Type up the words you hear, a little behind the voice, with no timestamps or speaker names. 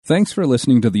Thanks for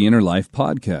listening to the Inner Life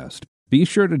Podcast. Be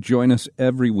sure to join us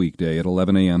every weekday at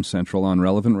 11 a.m. Central on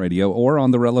Relevant Radio or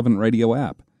on the Relevant Radio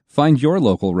app. Find your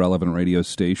local Relevant Radio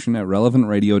station at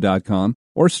relevantradio.com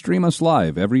or stream us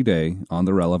live every day on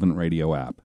the Relevant Radio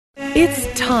app.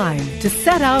 It's time to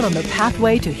set out on the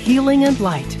pathway to healing and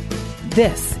light.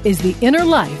 This is The Inner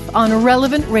Life on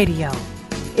Relevant Radio.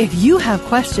 If you have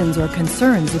questions or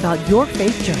concerns about your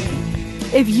faith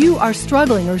journey, if you are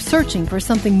struggling or searching for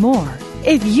something more,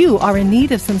 if you are in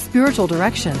need of some spiritual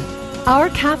direction,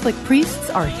 our Catholic priests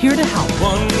are here to help.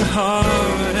 One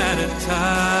heart at a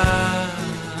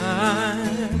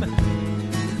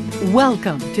time.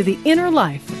 Welcome to The Inner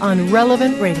Life on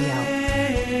Relevant Radio.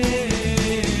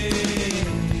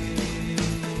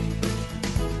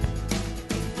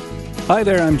 Hi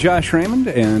there, I'm Josh Raymond,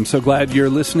 and so glad you're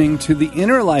listening to The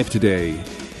Inner Life today.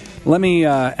 Let me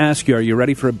ask you, are you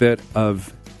ready for a bit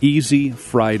of easy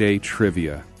Friday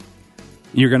trivia?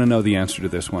 You're going to know the answer to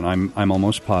this one. I'm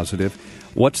almost positive.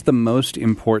 What's the most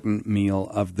important meal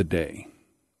of the day?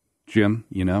 Jim,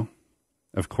 you know?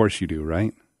 Of course you do,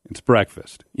 right? It's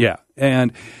breakfast. Yeah,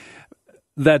 and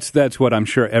that's what I'm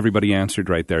sure everybody answered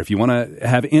right there. If you want to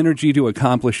have energy to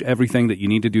accomplish everything that you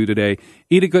need to do today,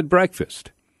 eat a good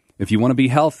breakfast. If you want to be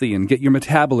healthy and get your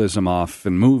metabolism off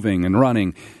and moving and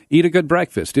running, eat a good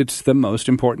breakfast. It's the most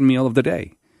important meal of the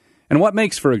day. And what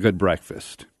makes for a good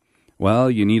breakfast?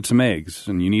 Well, you need some eggs,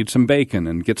 and you need some bacon,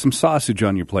 and get some sausage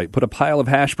on your plate. Put a pile of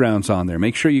hash browns on there.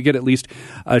 Make sure you get at least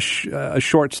a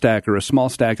short stack or a small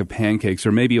stack of pancakes,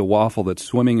 or maybe a waffle that's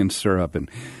swimming in syrup, and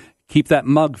keep that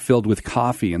mug filled with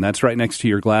coffee, and that's right next to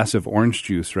your glass of orange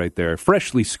juice right there.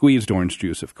 Freshly squeezed orange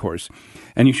juice, of course.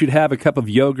 And you should have a cup of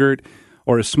yogurt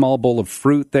or a small bowl of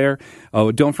fruit there.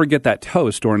 Oh, don't forget that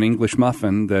toast or an English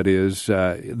muffin that is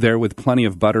there with plenty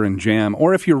of butter and jam.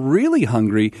 Or if you're really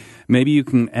hungry, maybe you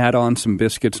can add on some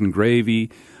biscuits and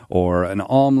gravy or an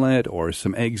omelet or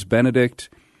some eggs Benedict.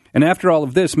 And after all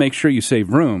of this, make sure you save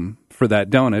room for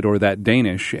that donut or that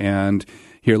Danish. And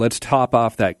here, let's top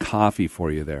off that coffee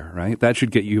for you there, right? That should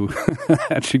get you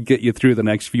that should get you through the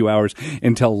next few hours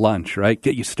until lunch, right?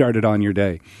 Get you started on your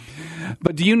day.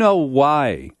 But do you know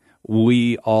why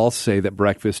we all say that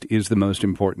breakfast is the most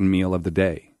important meal of the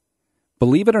day?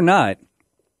 Believe it or not,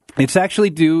 it's actually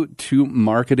due to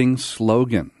marketing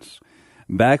slogans.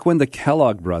 Back when the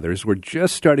Kellogg brothers were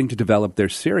just starting to develop their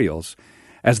cereals,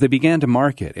 as they began to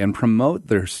market and promote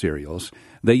their cereals,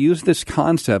 they used this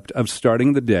concept of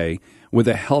starting the day with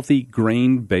a healthy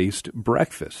grain-based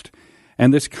breakfast.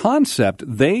 And this concept,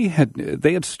 they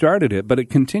had started it, but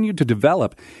it continued to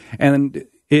develop, and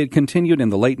it continued in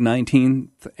the late 19th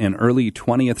and early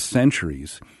 20th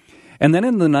centuries. And then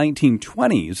in the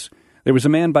 1920s, there was a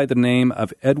man by the name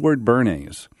of Edward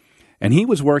Bernays, and he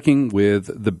was working with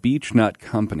the Beech Nut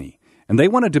Company, and they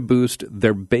wanted to boost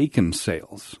their bacon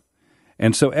sales.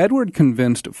 And so Edward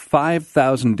convinced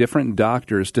 5,000 different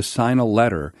doctors to sign a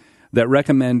letter that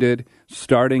recommended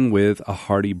starting with a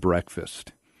hearty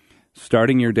breakfast.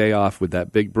 Starting your day off with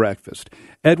that big breakfast.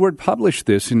 Edward published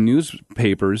this in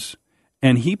newspapers,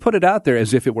 and he put it out there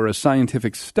as if it were a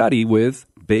scientific study with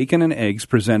bacon and eggs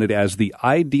presented as the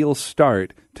ideal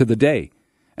start to the day.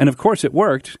 And of course it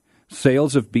worked.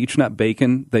 Sales of beechnut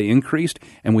bacon, they increased,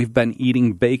 and we've been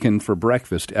eating bacon for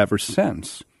breakfast ever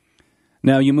since.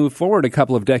 Now you move forward a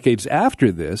couple of decades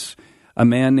after this, a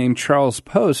man named Charles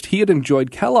Post, he had enjoyed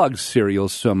Kellogg's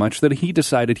cereals so much that he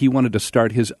decided he wanted to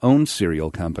start his own cereal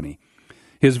company.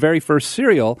 His very first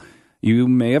cereal, you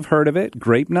may have heard of it,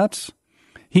 Grape Nuts.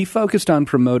 He focused on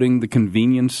promoting the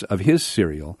convenience of his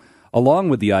cereal, along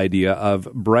with the idea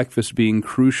of breakfast being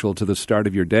crucial to the start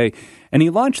of your day. And he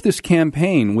launched this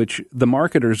campaign, which the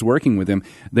marketers working with him,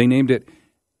 they named it,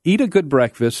 Eat a Good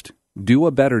Breakfast, Do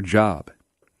a Better Job.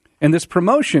 And this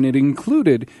promotion, it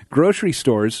included grocery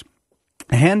stores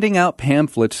handing out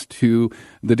pamphlets to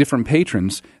the different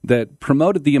patrons that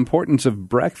promoted the importance of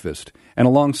breakfast. And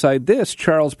alongside this,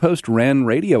 Charles Post ran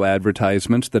radio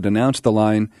advertisements that announced the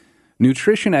line,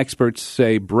 Nutrition experts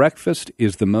say breakfast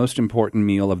is the most important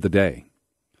meal of the day.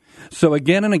 So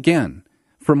again and again,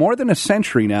 for more than a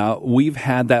century now, we've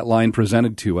had that line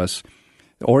presented to us,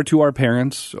 or to our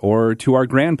parents, or to our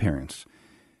grandparents.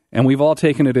 And we've all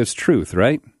taken it as truth,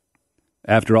 right?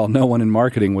 After all, no one in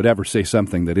marketing would ever say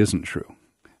something that isn't true.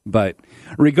 But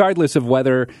regardless of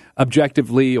whether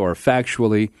objectively or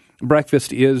factually,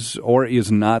 breakfast is or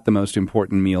is not the most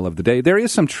important meal of the day, there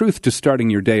is some truth to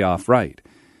starting your day off right.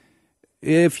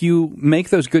 If you make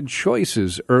those good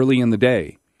choices early in the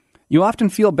day, you often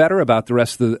feel better about the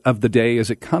rest of the day as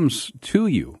it comes to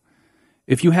you.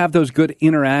 If you have those good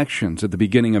interactions at the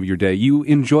beginning of your day, you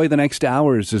enjoy the next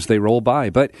hours as they roll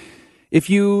by. But If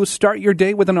you start your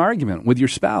day with an argument with your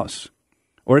spouse,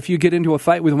 or if you get into a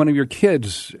fight with one of your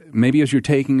kids, maybe as you're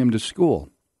taking them to school,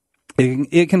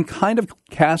 it can kind of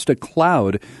cast a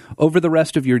cloud over the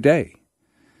rest of your day.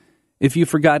 If you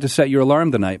forgot to set your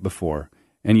alarm the night before,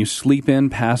 and you sleep in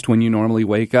past when you normally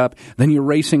wake up, then you're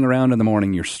racing around in the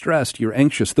morning, you're stressed, you're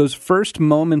anxious. Those first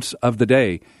moments of the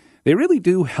day, they really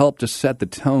do help to set the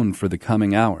tone for the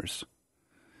coming hours.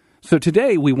 So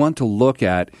today we want to look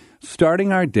at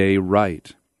starting our day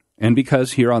right. And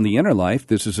because here on The Inner Life,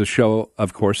 this is a show,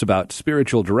 of course, about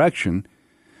spiritual direction,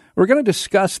 we're going to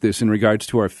discuss this in regards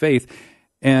to our faith.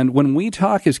 And when we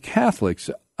talk as Catholics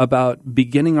about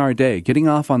beginning our day, getting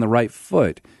off on the right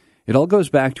foot, it all goes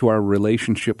back to our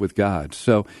relationship with God.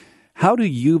 So how do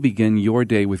you begin your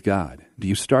day with God? Do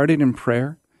you start it in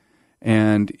prayer?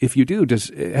 And if you do,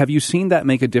 have you seen that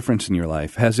make a difference in your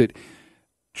life? Has it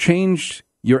changed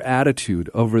your attitude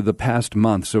over the past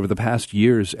months, over the past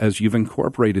years, as you've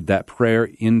incorporated that prayer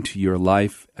into your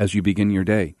life as you begin your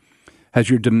day? Has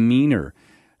your demeanor,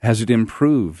 has it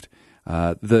improved?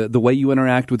 The way you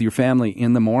interact with your family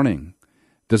in the morning,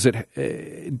 has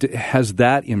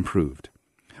that improved?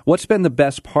 What's been the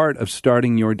best part of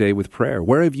starting your day with prayer?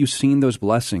 Where have you seen those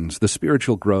blessings, the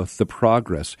spiritual growth, the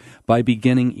progress by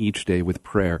beginning each day with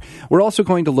prayer? We're also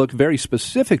going to look very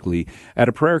specifically at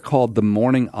a prayer called the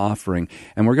Morning Offering,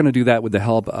 and we're going to do that with the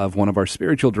help of one of our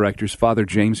spiritual directors, Father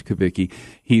James Kubicki.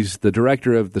 He's the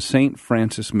director of the St.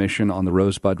 Francis Mission on the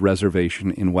Rosebud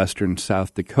Reservation in western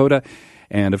South Dakota.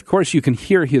 And, of course, you can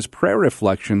hear his prayer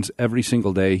reflections every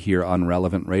single day here on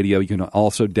Relevant Radio. You can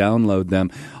also download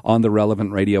them on the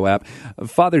Relevant Radio app.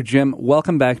 Father Jim,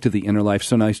 welcome back to The Inner Life.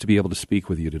 So nice to be able to speak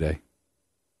with you today.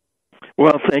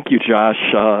 Well, thank you, Josh.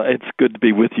 It's good to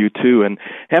be with you, too. And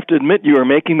I have to admit, you were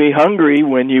making me hungry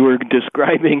when you were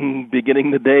describing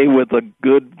beginning the day with a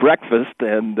good breakfast.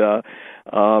 And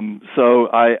so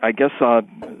I guess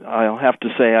I'll have to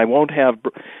say I won't have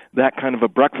that kind of a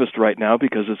breakfast right now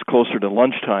because it's closer to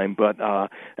lunchtime. But that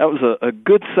was a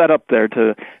good setup there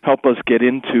to help us get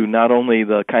into not only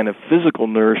the kind of physical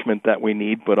nourishment that we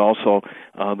need, but also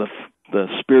the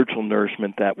spiritual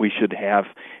nourishment that we should have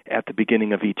at the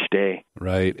beginning of each day.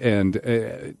 Right.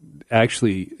 And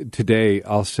actually, today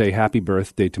I'll say happy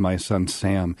birthday to my son,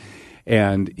 Sam.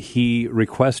 And he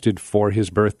requested for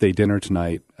his birthday dinner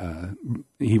tonight,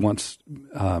 he wants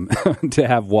to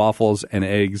have waffles and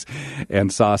eggs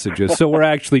and sausages. So we're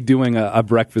actually doing a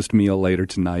breakfast meal later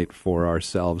tonight for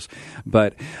ourselves.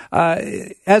 But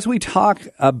as we talk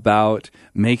about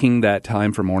making that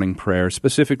time for morning prayer,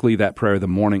 specifically that prayer, the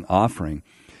morning offering,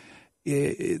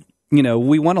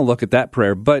 we want to look at that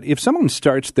prayer. But if someone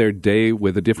starts their day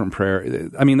with a different prayer,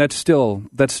 I mean, that's still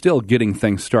getting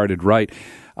things started right.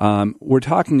 We're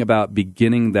talking about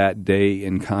beginning that day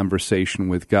in conversation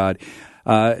with God.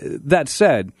 That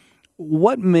said,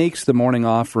 what makes the morning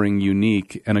offering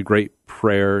unique and a great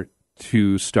prayer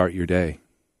to start your day?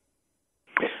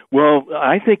 Well,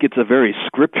 I think it's a very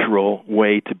scriptural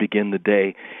way to begin the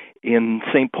day. In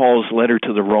St. Paul's letter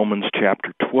to the Romans,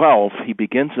 chapter 12, he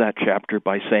begins that chapter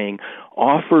by saying,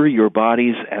 "Offer your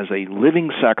bodies as a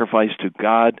living sacrifice to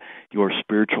God, your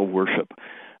spiritual worship."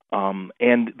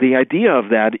 And the idea of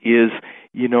that is,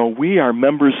 we are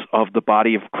members of the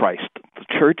body of Christ. The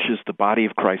church is the body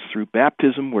of Christ. Through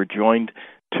baptism, we're joined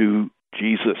to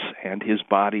Jesus and his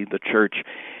body, the church.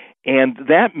 And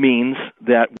that means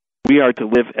that we are to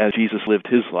live as Jesus lived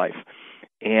his life.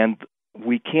 And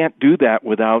we can't do that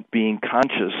without being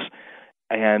conscious.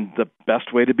 And the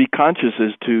best way to be conscious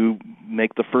is to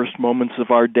make the first moments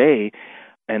of our day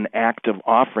an act of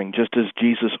offering, just as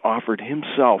Jesus offered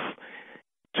himself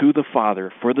to the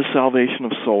Father for the salvation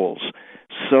of souls.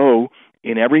 So,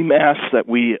 in every Mass that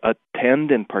we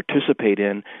attend and participate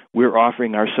in, we're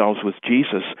offering ourselves with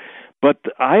Jesus. But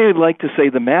I like to say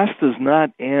the Mass does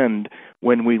not end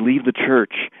when we leave the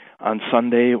church on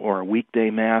Sunday or a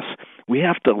weekday Mass. We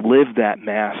have to live that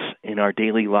Mass in our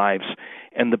daily lives.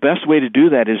 And the best way to do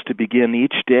that is to begin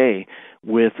each day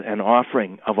with an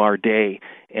offering of our day.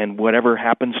 And whatever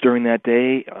happens during that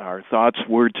day, our thoughts,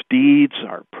 words, deeds,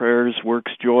 our prayers,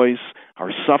 works, joys,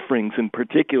 our sufferings in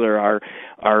particular,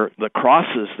 are the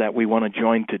crosses that we want to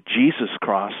join to Jesus'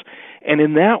 cross. And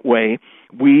in that way,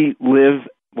 we live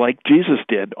like Jesus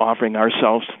did, offering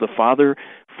ourselves to the Father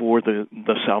for the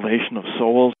salvation of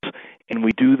souls, and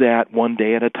we do that one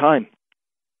day at a time.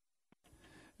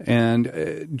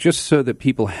 And just so that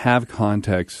people have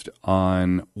context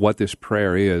on what this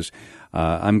prayer is,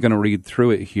 I'm going to read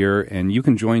through it here, and you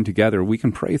can join together. We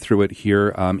can pray through it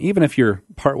here. Even if you're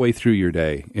partway through your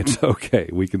day, it's okay.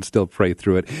 We can still pray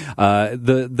through it.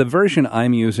 The version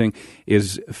I'm using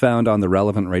is found on the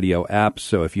Relevant Radio app.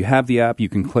 So if you have the app, you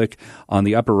can click on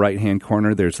the upper right-hand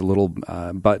corner. There's a little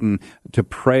button to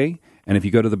pray. And if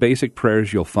you go to the basic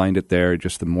prayers, you'll find it there,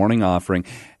 just the morning offering.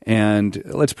 And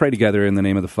let's pray together in the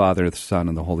name of the Father, the Son,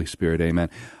 and the Holy Spirit. Amen.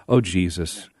 Oh,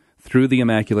 Jesus, through the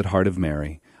Immaculate Heart of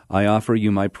Mary, I offer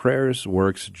you my prayers,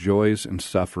 works, joys, and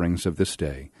sufferings of this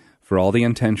day, for all the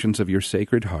intentions of your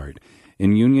Sacred Heart,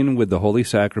 in union with the holy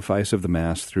sacrifice of the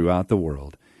Mass throughout the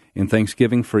world, in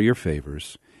thanksgiving for your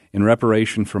favors, in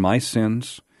reparation for my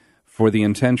sins, for the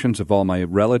intentions of all my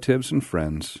relatives and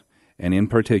friends, and in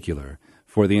particular,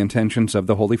 for the intentions of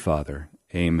the Holy Father.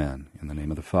 Amen. In the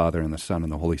name of the Father, and the Son,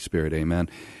 and the Holy Spirit. Amen.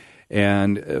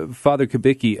 And Father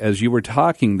Kubicki, as you were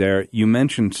talking there, you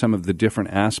mentioned some of the different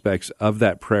aspects of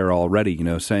that prayer already,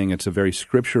 saying it's a very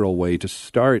scriptural way to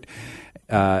start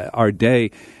our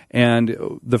day.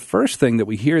 And the first thing that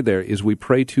we hear there is we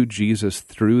pray to Jesus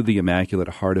through the Immaculate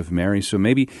Heart of Mary. So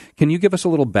maybe, can you give us a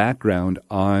little background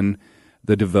on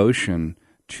the devotion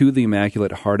to the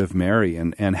Immaculate Heart of Mary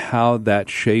and how that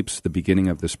shapes the beginning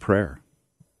of this prayer?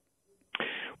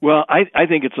 Well, I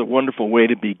think it's a wonderful way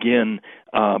to begin.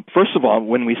 First of all,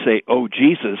 when we say, "Oh,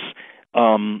 Jesus,"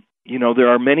 there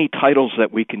are many titles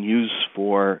that we can use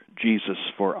for Jesus,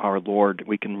 for our Lord.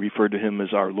 We can refer to him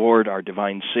as our Lord, our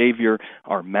divine Savior,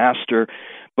 our Master.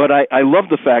 But I love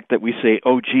the fact that we say,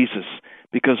 "Oh, Jesus,"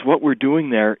 because what we're doing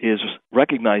there is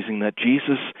recognizing that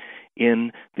Jesus,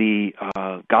 in the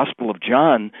Gospel of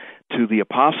John to the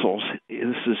apostles,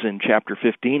 this is in chapter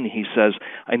 15, he says,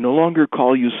 "I no longer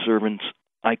call you servants,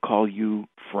 I call you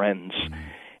friends."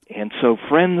 And so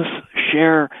friends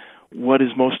share what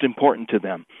is most important to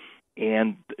them.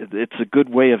 And it's a good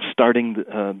way of starting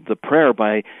the prayer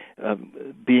by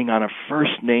being on a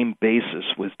first-name basis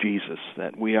with Jesus,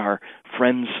 that we are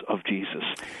friends of Jesus.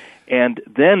 And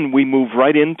then we move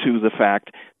right into the fact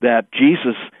that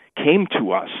Jesus came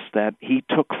to us, that he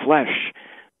took flesh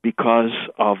because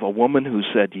of a woman who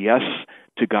said yes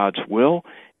to God's will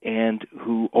and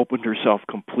who opened herself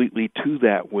completely to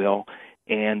that will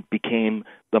and became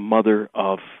the mother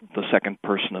of the second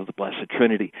person of the Blessed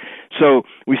Trinity. So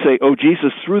we say, "Oh,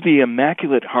 Jesus, through the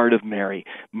Immaculate Heart of Mary."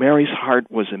 Mary's heart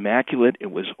was immaculate.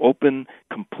 It was open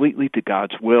completely to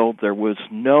God's will. There was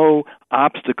no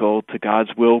obstacle to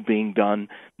God's will being done,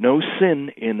 no sin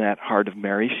in that heart of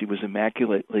Mary. She was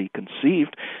immaculately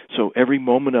conceived, so every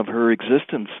moment of her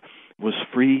existence was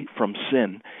free from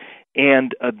sin.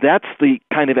 And that's the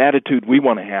kind of attitude we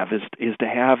want to have, is to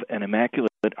have an immaculate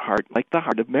heart like the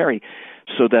heart of Mary,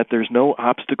 so that there's no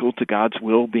obstacle to God's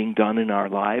will being done in our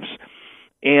lives.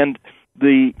 And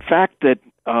the fact that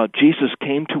Jesus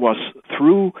came to us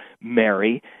through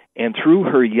Mary and through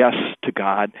her yes to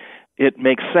God, it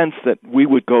makes sense that we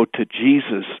would go to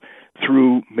Jesus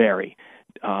through Mary.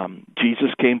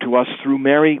 Jesus came to us through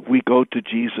Mary. We go to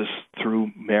Jesus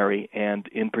through Mary, and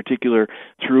in particular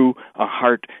through a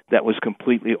heart that was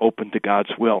completely open to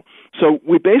God's will. So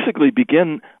we basically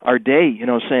begin our day,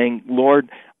 saying, "Lord,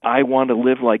 I want to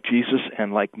live like Jesus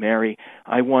and like Mary.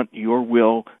 I want your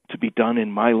will to be done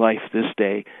in my life this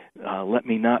day. Let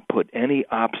me not put any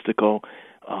obstacle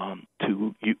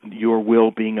to your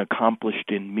will being accomplished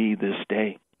in me this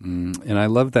day." And I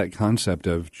love that concept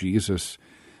of Jesus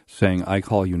saying, "I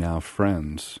call you now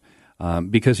friends,"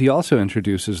 because he also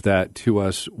introduces that to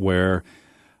us where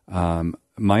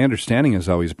my understanding has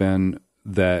always been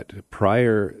that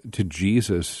prior to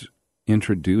Jesus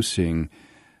introducing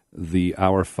the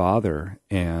Our Father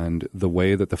and the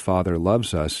way that the Father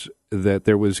loves us, that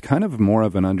there was kind of more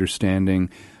of an understanding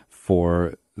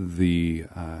for the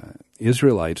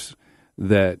Israelites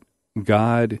that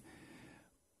God,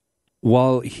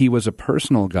 while he was a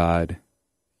personal God,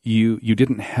 you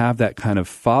didn't have that kind of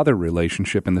father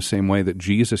relationship in the same way that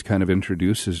Jesus kind of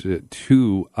introduces it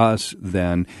to us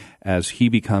then, as he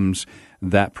becomes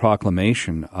that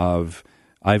proclamation of,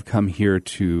 "I've come here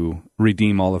to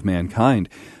redeem all of mankind."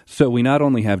 So we not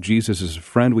only have Jesus as a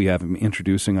friend, we have him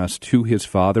introducing us to his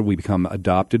Father. We become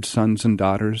adopted sons and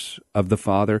daughters of the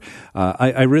Father.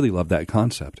 I really love that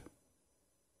concept.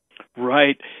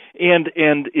 Right. And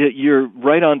you're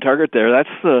right on target there.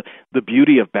 That's the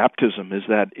beauty of baptism, is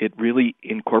that it really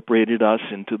incorporated us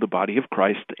into the body of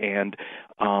Christ, and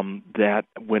that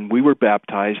when we were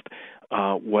baptized,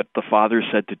 what the Father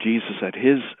said to Jesus at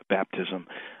his baptism,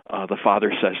 the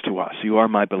Father says to us, "You are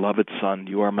my beloved Son,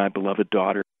 you are my beloved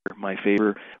daughter, My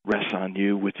favor rests on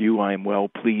you. With you I am well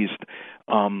pleased.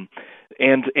 And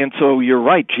so you're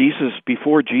right.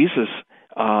 Before Jesus,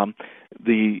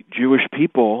 the Jewish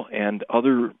people and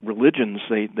other religions,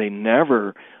 they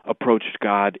never approached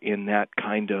God in that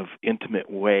kind of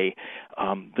intimate way.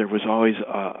 There was always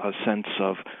a sense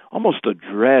of almost a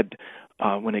dread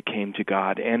when it came to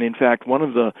God. And in fact, one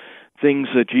of the things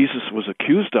that Jesus was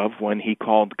accused of when he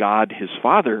called God his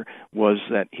Father was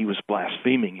that he was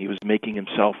blaspheming. He was making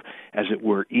himself, as it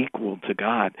were, equal to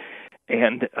God.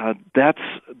 And that's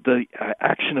the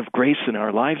action of grace in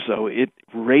our lives, though. It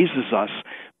raises us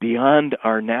beyond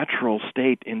our natural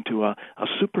state into a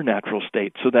supernatural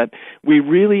state so that we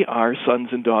really are sons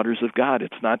and daughters of God.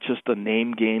 It's not just a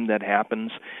name game that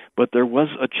happens, but there was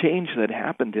a change that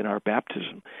happened in our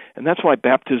baptism. And that's why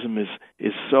baptism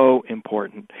is so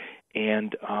important.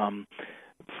 And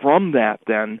from that,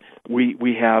 then,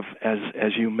 we have,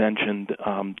 as you mentioned,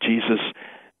 Jesus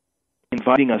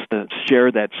inviting us to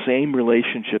share that same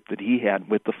relationship that he had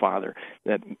with the Father.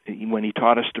 That when he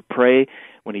taught us to pray,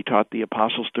 when he taught the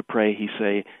apostles to pray, he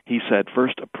said,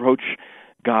 first approach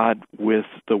God with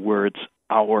the words,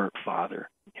 "Our Father."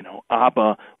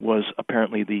 Abba was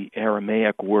apparently the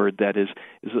Aramaic word that is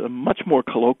a much more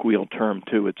colloquial term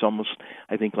too. It's almost,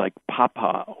 I think, like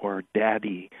Papa or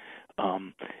Daddy.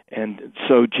 And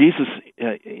so Jesus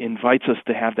invites us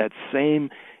to have that same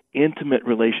intimate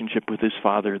relationship with his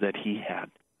Father that he had.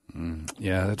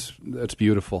 Yeah, that's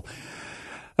beautiful.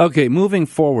 Okay, moving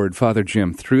forward, Father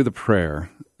Jim, through the prayer,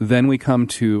 then we come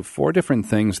to 4 different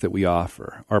things that we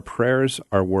offer: our prayers,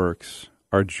 our works,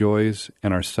 our joys,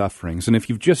 and our sufferings. And if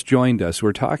you've just joined us,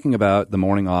 we're talking about the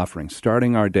morning offering,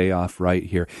 starting our day off right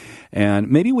here. And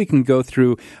maybe we can go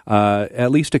through at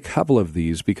least a couple of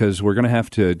these, because we're going to have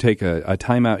to take a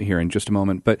time out here in just a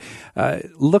moment. But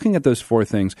looking at those 4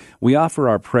 things, we offer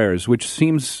our prayers, which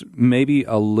seems maybe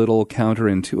a little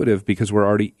counterintuitive because we're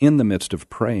already in the midst of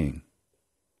praying.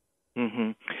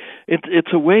 Mm-hmm.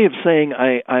 It's a way of saying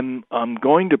I'm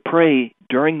going to pray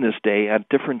during this day at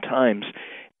different times.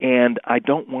 And I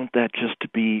don't want that just to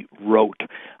be rote.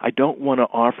 I don't want to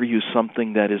offer you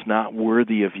something that is not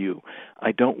worthy of you.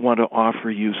 I don't want to offer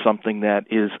you something that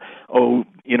is,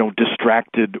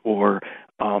 distracted or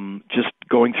just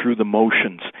going through the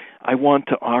motions. I want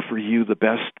to offer you the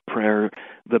best prayer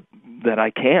that I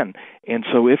can. And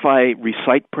so if I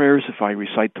recite prayers, if I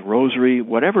recite the rosary,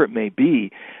 whatever it may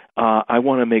be, I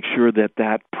want to make sure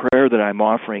that prayer that I'm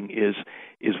offering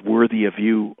is worthy of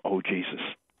you, oh Jesus.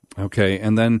 Okay,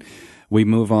 and then we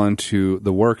move on to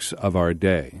the works of our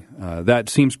day. That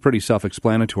seems pretty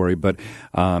self-explanatory, but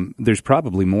there's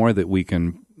probably more that we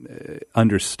can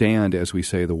understand as we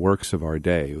say the works of our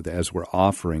day, as we're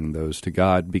offering those to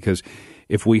God. Because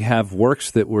if we have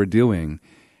works that we're doing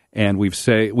and we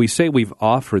say we've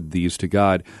offered these to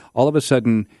God, all of a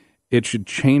sudden it should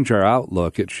change our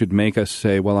outlook. It should make us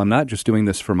say, well, I'm not just doing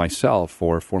this for myself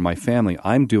or for my family.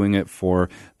 I'm doing it for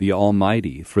the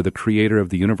Almighty, for the Creator of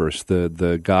the universe,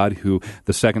 the God who,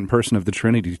 the second person of the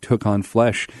Trinity, took on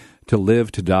flesh to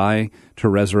live, to die, to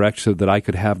resurrect, so that I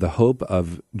could have the hope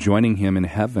of joining Him in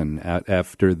heaven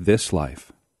after this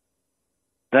life.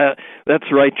 That's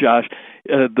right, Josh.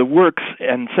 The works,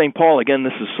 and St. Paul, again,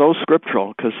 this is so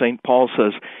scriptural, because St. Paul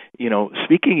says,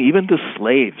 speaking even to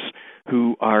slaves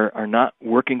who are not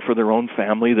working for their own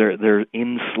family, they're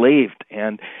enslaved,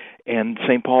 and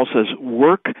St. Paul says,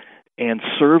 work and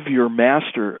serve your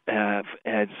master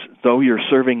as though you're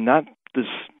serving not this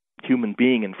human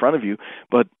being in front of you,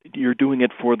 but you're doing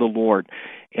it for the Lord.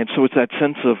 And so it's that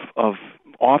sense of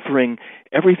offering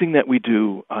everything that we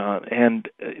do, and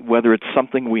whether it's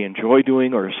something we enjoy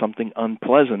doing or something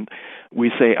unpleasant,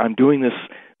 we say, I'm doing this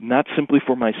not simply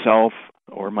for myself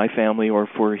or my family or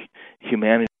for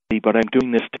humanity, but I'm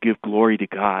doing this to give glory to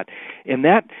God. And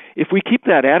that, if we keep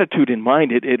that attitude in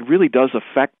mind, it really does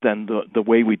affect then the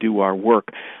way we do our work.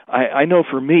 I know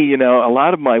for me, a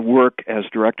lot of my work as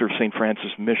director of St.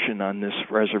 Francis Mission on this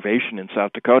reservation in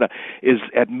South Dakota is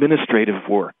administrative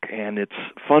work, and it's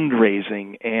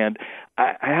fundraising. And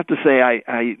I have to say,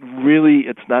 I really,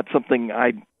 it's not something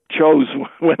I chose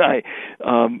when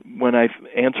I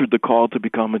answered the call to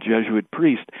become a Jesuit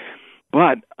priest.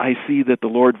 But I see that the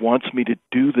Lord wants me to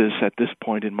do this at this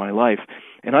point in my life.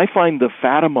 And I find the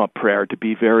Fatima prayer to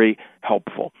be very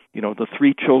helpful. The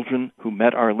 3 children who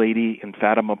met Our Lady in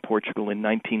Fatima, Portugal in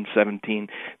 1917,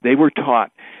 they were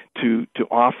taught to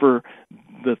offer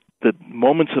the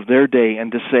moments of their day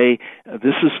and to say,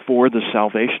 this is for the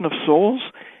salvation of souls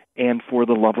and for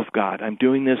the love of God. I'm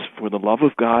doing this for the love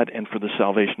of God and for the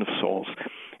salvation of souls.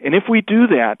 And if we do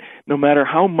that, no matter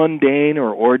how mundane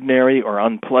or ordinary or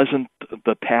unpleasant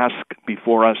the task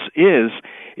before us is,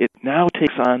 it now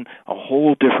takes on a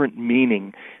whole different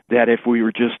meaning that if we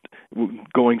were just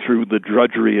going through the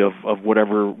drudgery of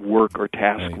whatever work or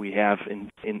task we have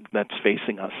in that's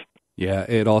facing us. Yeah,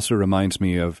 it also reminds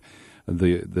me of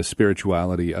the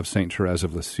spirituality of Saint Therese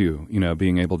of Lisieux,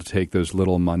 being able to take those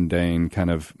little mundane kind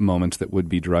of moments that would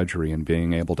be drudgery and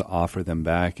being able to offer them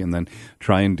back and then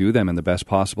try and do them in the best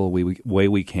possible way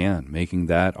we can, making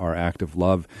that our act of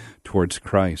love towards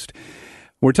Christ.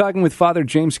 We're talking with Father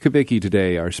James Kubicki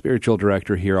today, our spiritual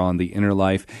director here on The Inner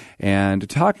Life, and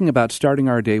talking about starting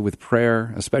our day with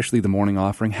prayer, especially the morning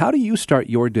offering. How do you start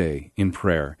your day in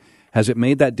prayer? Has it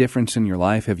made that difference in your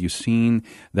life? Have you seen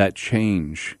that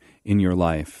change in your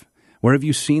life? Where have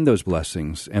you seen those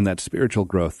blessings and that spiritual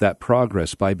growth, that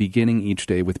progress by beginning each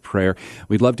day with prayer?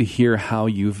 We'd love to hear how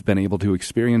you've been able to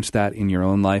experience that in your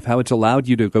own life, how it's allowed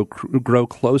you to grow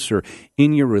closer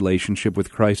in your relationship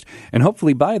with Christ, and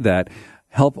hopefully by that,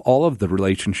 help all of the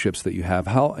relationships that you have,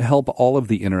 help all of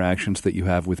the interactions that you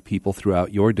have with people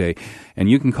throughout your day. And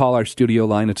you can call our studio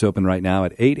line. It's open right now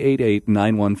at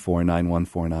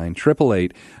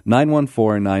 888-914-9149,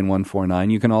 888-914-9149.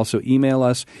 You can also email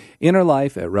us,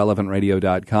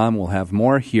 innerlife@relevantradio.com. We'll have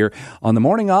more here on the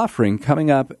morning offering coming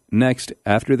up next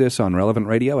after this on Relevant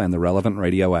Radio and the Relevant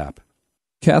Radio app.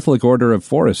 Catholic Order of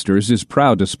Foresters is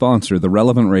proud to sponsor the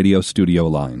Relevant Radio studio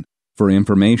line. For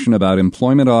information about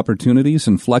employment opportunities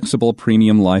and flexible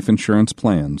premium life insurance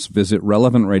plans, visit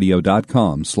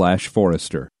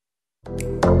relevantradio.com/Forester.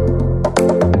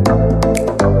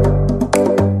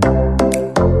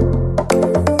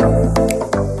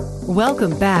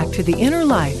 Welcome back to The Inner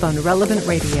Life on Relevant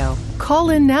Radio. Call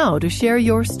in now to share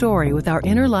your story with our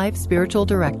Inner Life spiritual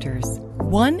directors.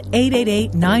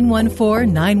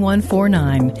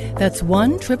 1-888-914-9149. That's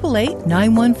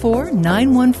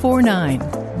 1-888-914-9149.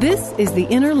 This is The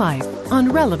Inner Life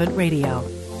on Relevant Radio.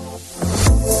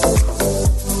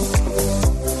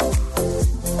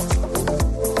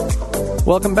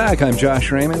 Welcome back. I'm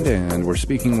Josh Raymond, and we're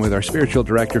speaking with our spiritual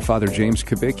director, Father James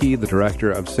Kubicki, the director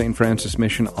of St. Francis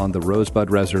Mission on the Rosebud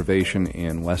Reservation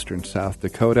in western South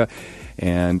Dakota,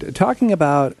 and talking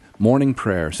about morning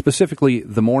prayer, specifically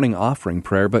the morning offering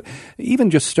prayer, but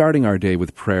even just starting our day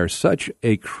with prayer, such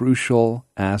a crucial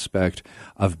aspect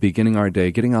of beginning our day,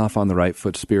 getting off on the right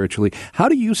foot spiritually. How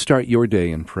do you start your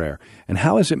day in prayer? And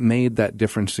how has it made that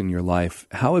difference in your life?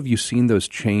 How have you seen those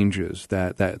changes,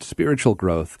 that spiritual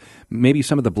growth, maybe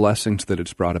some of the blessings that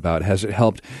it's brought about? Has it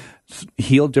helped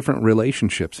heal different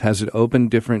relationships? Has it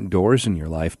opened different doors in your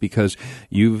life because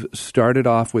you've started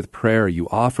off with prayer? You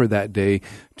offer that day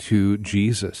to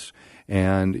Jesus,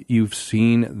 and you've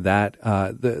seen that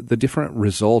the different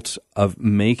results of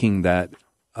making that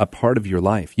a part of your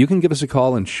life. You can give us a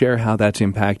call and share how that's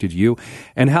impacted you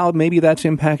and how maybe that's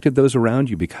impacted those around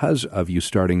you because of you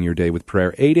starting your day with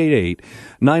prayer.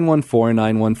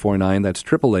 888-914-9149. That's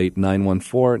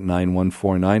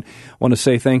 888-914-9149. I want to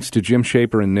say thanks to Jim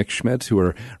Shaper and Nick Schmitz, who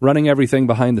are running everything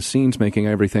behind the scenes, making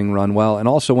everything run well. And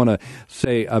also want to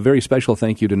say a very special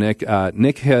thank you to Nick.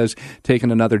 Nick has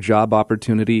taken another job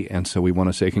opportunity, and so we want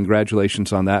to say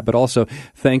congratulations on that. But also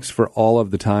thanks for all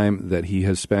of the time that he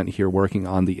has spent here working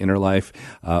on the Inner Life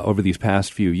over these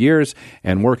past few years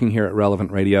and working here at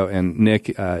Relevant Radio. And Nick,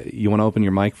 you want to open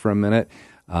your mic for a minute?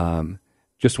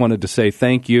 Just wanted to say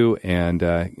thank you. And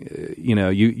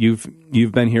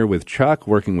you've been here with Chuck,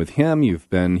 working with him. You've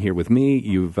been here with me.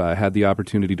 You've had the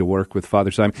opportunity to work with Father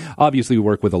Simon. Obviously, we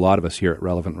work with a lot of us here at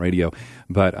Relevant Radio,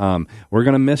 but we're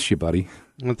going to miss you, buddy.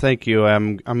 Well, thank you.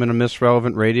 I'm going to miss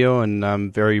Relevant Radio, and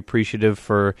I'm very appreciative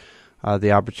for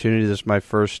the opportunity. This is my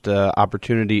first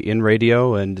opportunity in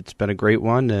radio, and it's been a great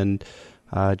one, and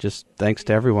just thanks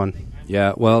to everyone.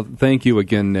 Yeah, well, thank you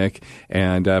again, Nick.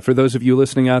 And for those of you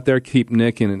listening out there, keep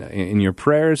Nick in your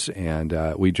prayers, and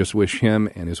we just wish him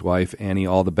and his wife, Annie,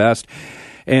 all the best.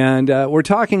 And we're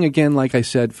talking again, like I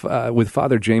said, with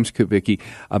Father James Kubicki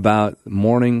about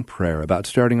morning prayer, about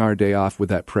starting our day off with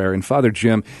that prayer. And Father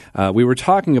Jim, we were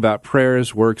talking about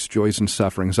prayers, works, joys, and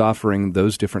sufferings, offering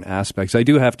those different aspects. I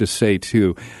do have to say,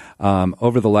 too,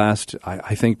 over the last,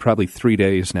 I think probably 3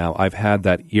 days now, I've had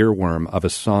that earworm of a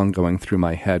song going through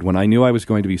my head. When I knew I was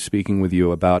going to be speaking with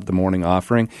you about the morning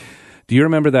offering, do you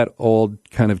remember that old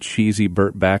kind of cheesy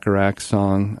Burt Bacharach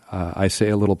song, I Say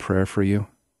a Little Prayer for You?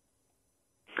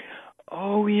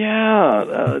 Oh, yeah.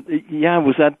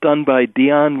 Was that done by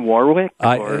Dionne Warwick?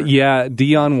 Yeah,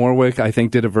 Dionne Warwick, I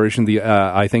think, did a version.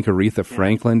 I think Aretha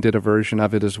Franklin did a version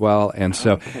of it as well. And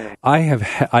so I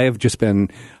have just been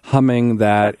humming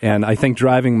that, and I think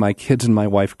driving my kids and my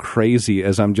wife crazy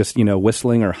as I'm just,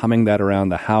 whistling or humming that around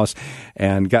the house,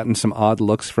 and gotten some odd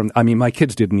looks from, my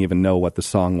kids didn't even know what the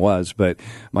song was, but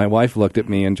my wife looked at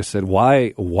me and just said,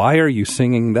 why are you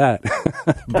singing that?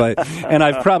 And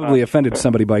I've probably offended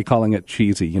somebody by calling it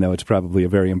cheesy. It's probably a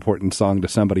very important song to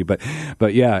somebody, but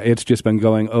yeah, it's just been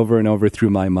going over and over through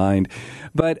my mind.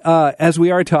 But as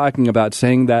we are talking about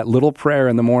saying that little prayer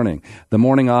in the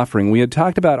morning offering, we had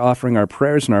talked about offering our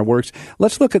prayers and our works.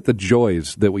 Let's look at the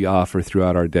joys that we offer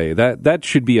throughout our day. That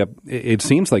should be it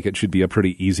seems like it should be a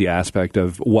pretty easy aspect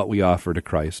of what we offer to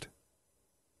Christ.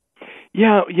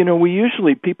 Yeah,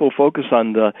 people focus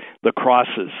on the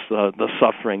crosses, the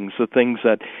sufferings, the things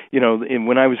that,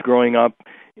 when I was growing up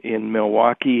in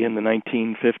Milwaukee in the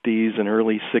 1950s and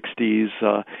early 60s,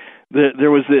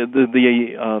 there was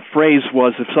the phrase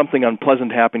was, if something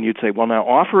unpleasant happened, you'd say, well, now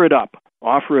offer it up.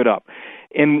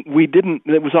 And we didn't,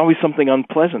 it was always something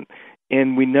unpleasant.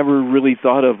 And we never really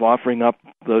thought of offering up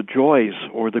the joys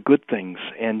or the good things.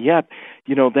 And yet,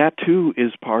 that too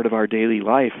is part of our daily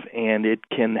life, and it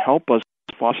can help us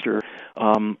foster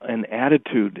an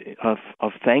attitude of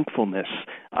thankfulness,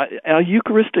 a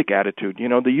Eucharistic attitude.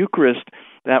 The Eucharist,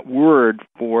 that word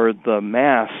for the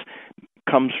Mass,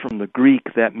 comes from the Greek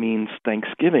that means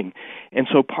thanksgiving. And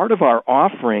so part of our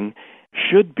offering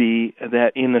should be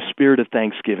that in the spirit of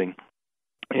thanksgiving.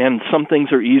 And some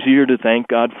things are easier to thank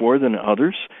God for than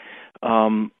others.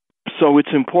 So it's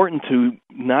important to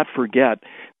not forget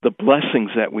the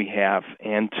blessings that we have,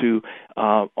 and to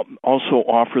also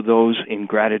offer those in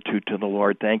gratitude to the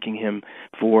Lord, thanking Him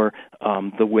for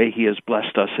the way He has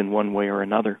blessed us in one way or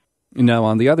another. Now,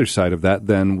 on the other side of that,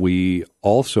 then, we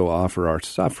also offer our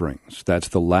sufferings. That's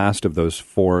the last of those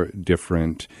four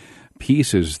different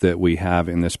pieces that we have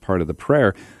in this part of the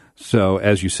prayer. So,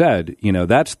 as you said,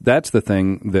 that's the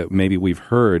thing that maybe we've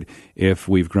heard if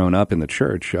we've grown up in the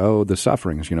church. Oh, the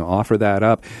sufferings, offer that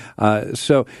up.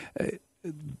 So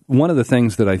one of the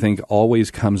things that I think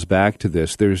always comes back to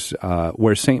this, there's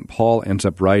where St. Paul ends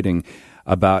up writing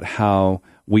about how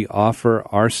we offer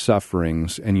our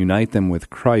sufferings and unite them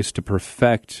with Christ to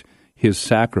perfect His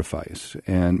sacrifice.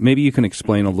 And maybe you can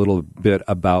explain a little bit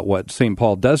about what St.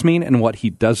 Paul does mean and what he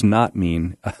does not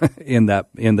mean in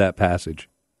that passage.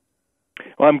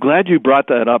 Well, I'm glad you brought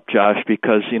that up, Josh,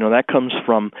 because, that comes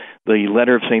from the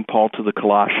letter of St. Paul to the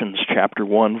Colossians, chapter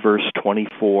 1, verse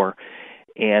 24.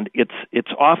 And it's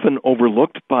often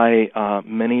overlooked by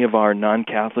many of our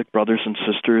non-Catholic brothers and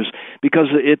sisters, because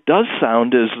it does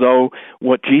sound as though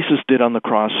what Jesus did on the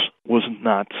cross was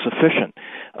not sufficient.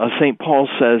 St. Paul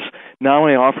says, now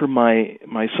I offer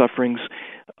my sufferings.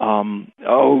 I'm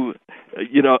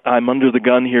under the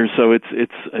gun here, so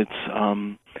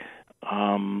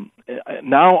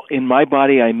now in my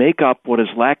body I make up what is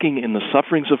lacking in the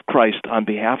sufferings of Christ on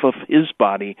behalf of His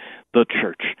body, the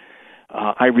church.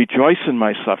 I rejoice in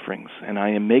my sufferings, and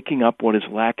I am making up what is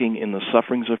lacking in the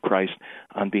sufferings of Christ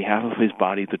on behalf of His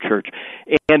body, the church.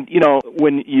 And,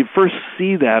 when you first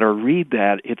see that or read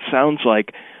that, it sounds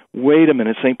like, wait a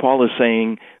minute, St. Paul is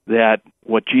saying that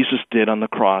what Jesus did on the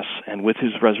cross and with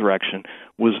His resurrection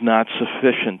was not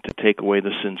sufficient to take away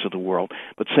the sins of the world.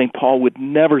 But St. Paul would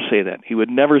never say that. He would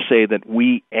never say that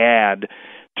we add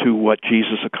to what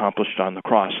Jesus accomplished on the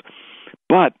cross.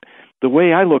 But the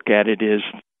way I look at it is,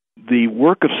 the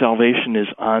work of salvation is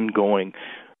ongoing.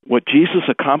 What Jesus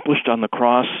accomplished on the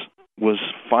cross was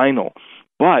final,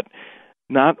 but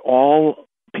not all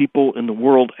people in the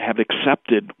world have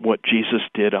accepted what Jesus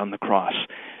did on the cross,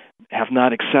 have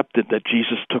not accepted that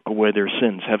Jesus took away their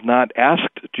sins, have not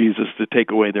asked Jesus to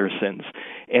take away their sins,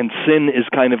 and sin is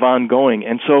kind of ongoing.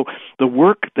 And so the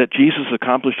work that Jesus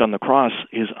accomplished on the cross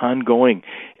is ongoing,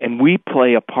 and we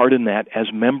play a part in that as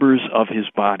members of His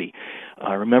body.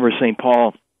 Remember, St.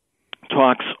 Paul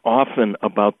talks often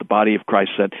about the body of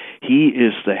Christ, that He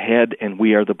is the head and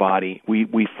we are the body.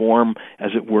 We form,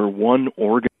 as it were, one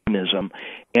organism.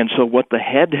 And so what the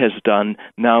head has done,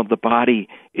 now the body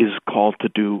is called to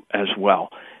do as well.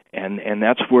 And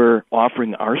that's where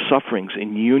offering our sufferings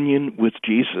in union with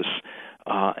Jesus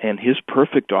and His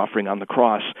perfect offering on the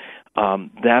cross,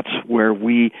 that's where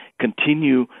we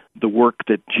continue the work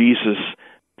that Jesus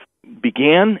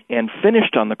began and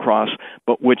finished on the cross,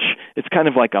 but which it's kind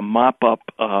of like a mop-up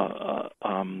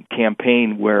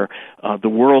campaign where the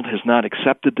world has not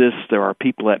accepted this. There are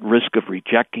people at risk of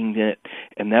rejecting it,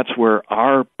 and that's where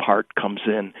our part comes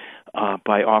in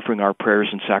by offering our prayers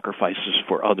and sacrifices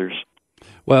for others.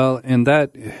 Well, and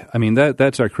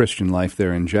that's our Christian life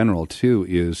there in general, too,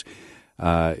 is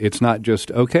it's not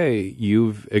just, okay,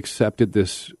 you've accepted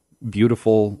this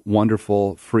beautiful,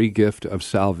 wonderful, free gift of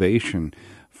salvation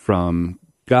from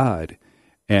God,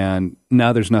 and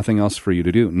now there's nothing else for you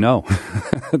to do. No,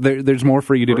 there's more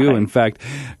for you to do. In fact,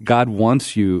 God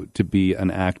wants you to be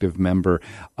an active member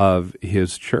of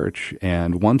His church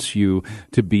and wants you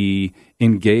to be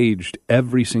engaged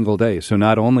every single day. So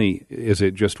not only is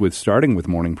it just with starting with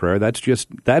morning prayer, that's just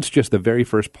the very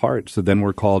first part. So then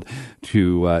we're called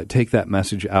to take that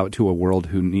message out to a world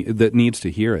that needs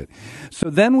to hear it. So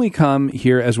then we come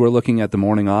here, as we're looking at the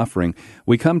morning offering,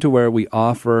 we come to where we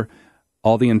offer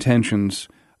all the intentions,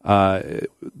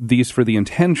 these for the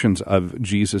intentions of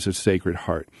Jesus' Sacred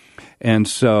Heart. And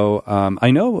so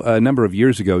I know a number of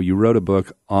years ago you wrote a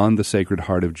book on the Sacred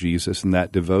Heart of Jesus and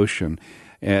that devotion.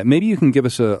 Maybe you can give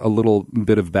us a little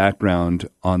bit of background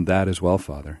on that as well,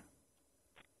 Father.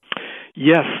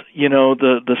 Yes,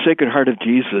 the Sacred Heart of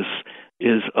Jesus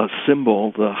is a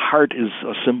symbol. The heart is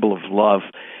a symbol of love.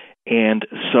 And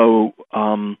so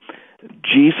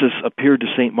Jesus appeared to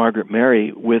St. Margaret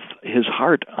Mary with his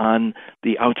heart on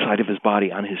the outside of his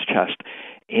body, on his chest.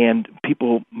 And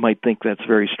people might think that's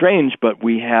very strange, but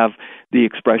we have the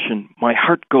expression, my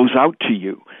heart goes out to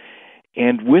you.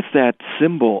 And with that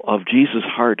symbol of Jesus'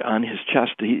 heart on his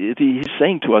chest, he's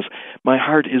saying to us, my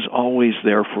heart is always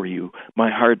there for you.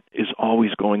 My heart is always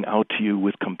going out to you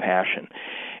with compassion.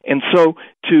 And so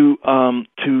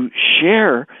to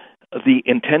share the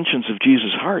intentions of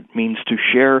Jesus' heart means to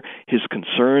share his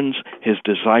concerns, his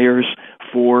desires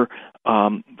for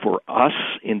us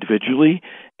individually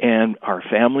and our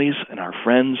families and our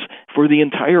friends, for the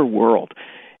entire world.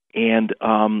 And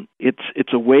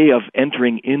it's a way of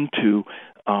entering into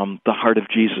the heart of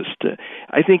Jesus.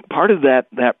 I think part of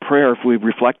that prayer, if we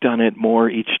reflect on it more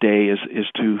each day, is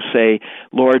to say,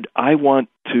 Lord, I want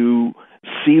to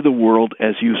see the world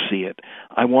as you see it.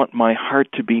 I want my heart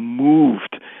to be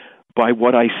moved by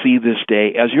what I see this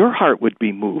day, as your heart would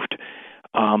be moved,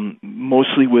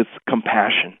 mostly with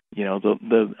compassion.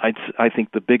 I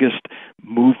think the biggest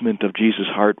movement of Jesus'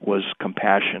 heart was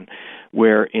compassion,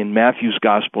 where in Matthew's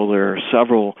Gospel there are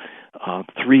several,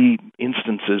 3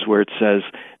 instances where it says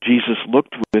Jesus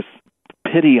looked with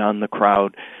pity on the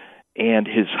crowd, and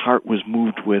his heart was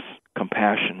moved with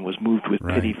compassion, was moved with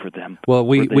pity for them. Well,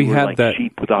 we had like that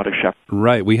sheep without a shepherd.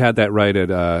 Right, we had that right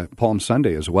at Palm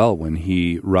Sunday as well, when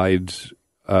he rides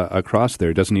across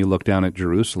there. Doesn't he look down at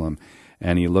Jerusalem,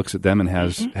 and he looks at them and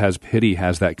has pity,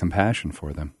 has that compassion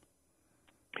for them?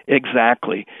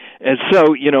 Exactly. And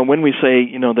so, when we say,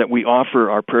 that we offer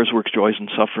our prayers, works, joys, and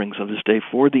sufferings of this day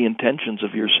for the intentions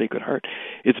of your Sacred Heart,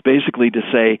 it's basically to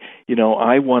say,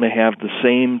 I want to have the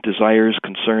same desires,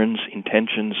 concerns,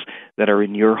 intentions that are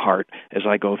in your heart as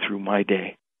I go through my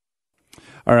day.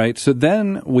 All right, so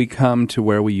then we come to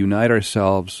where we unite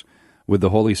ourselves with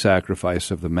the holy sacrifice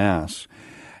of the Mass.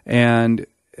 And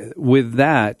with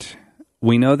that,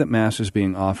 we know that Mass is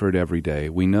being offered every day.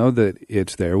 We know that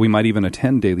it's there. We might even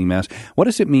attend daily Mass. What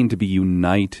does it mean to be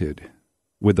united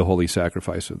with the holy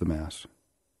sacrifice of the Mass?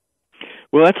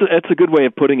 Well, that's a good way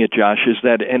of putting it, Josh, is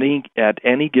that at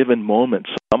any given moment,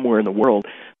 somewhere in the world,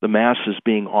 the Mass is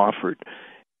being offered.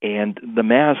 And the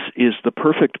Mass is the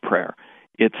perfect prayer.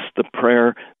 It's the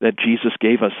prayer that Jesus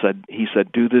gave us. He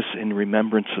said, do this in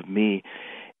remembrance of me.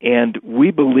 And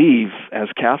we believe, as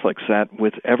Catholics, that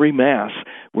with every Mass,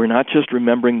 we're not just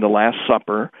remembering the Last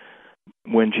Supper,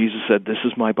 when Jesus said, this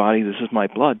is my body, this is my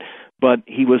blood, but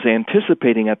he was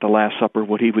anticipating at the Last Supper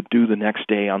what he would do the next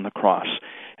day on the cross.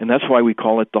 And that's why we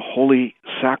call it the holy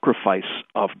sacrifice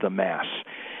of the Mass.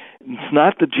 It's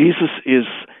not that Jesus is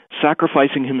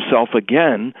sacrificing himself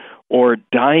again or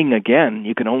dying again.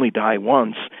 You can only die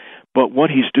once. But what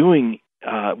he's doing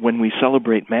when we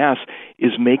celebrate Mass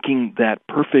is making that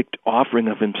perfect offering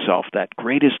of himself, that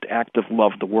greatest act of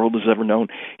love the world has ever known.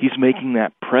 He's making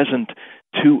that present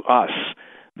to us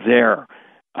there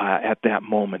at that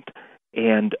moment.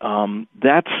 And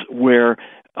that's where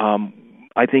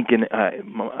I think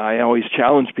I always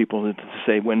challenge people to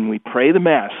say, when we pray the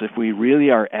Mass, if we really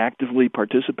are actively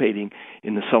participating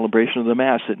in the celebration of the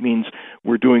Mass, it means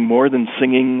we're doing more than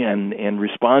singing and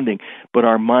responding, but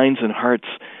our minds and hearts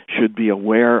should be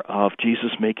aware of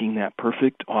Jesus making that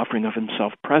perfect offering of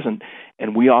himself present,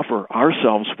 and we offer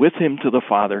ourselves with him to the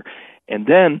Father, and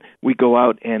then we go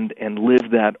out and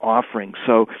live that offering.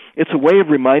 So it's a way of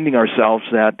reminding ourselves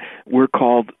that we're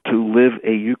called to live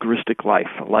a Eucharistic life,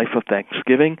 a life of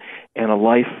thanksgiving and a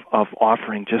life of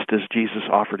offering, just as Jesus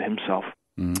offered himself.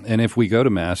 And if we go to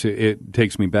Mass, it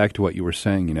takes me back to what you were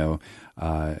saying,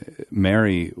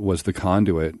 Mary was the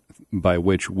conduit by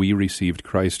which we received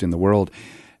Christ in the world.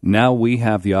 Now we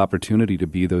have the opportunity to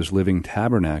be those living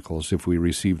tabernacles if we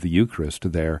receive the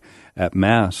Eucharist there at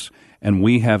Mass, and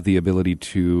we have the ability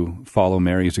to follow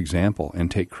Mary's example and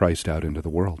take Christ out into the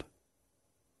world.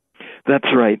 That's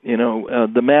right.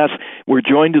 The Mass, we're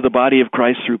joined to the body of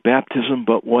Christ through baptism,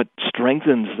 but what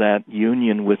strengthens that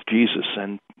union with Jesus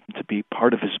and to be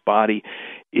part of his body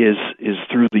is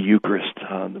through the Eucharist,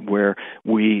 where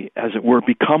we, as it were,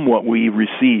 become what we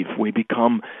receive. We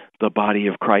become the body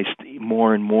of Christ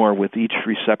more and more with each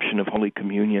reception of Holy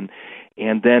Communion.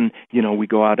 And then, we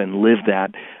go out and live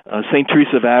that. St.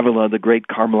 Teresa of Avila, the great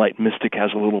Carmelite mystic,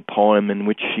 has a little poem in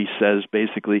which she says,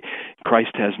 basically,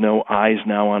 Christ has no eyes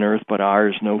now on earth but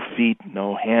ours, no feet,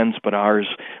 no hands but ours.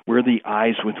 We're the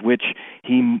eyes with which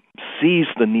he sees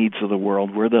the needs of the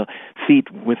world. We're the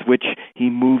feet with which he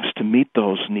moves to meet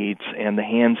those needs, and the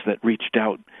hands that reach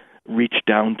down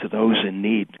to those in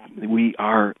need. We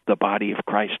are the body of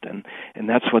Christ, and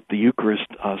that's what the Eucharist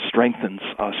strengthens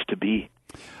us to be.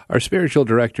 Our spiritual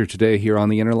director today here on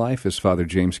The Inner Life is Father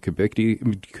James Kubicki,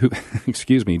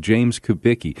 James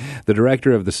Kubicki, the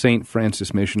director of the St.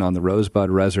 Francis Mission on the Rosebud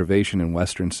Reservation in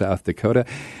western South Dakota.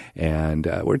 And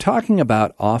we're talking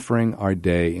about offering our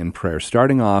day in prayer,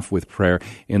 starting off with prayer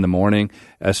in the morning,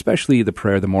 especially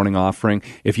the morning offering.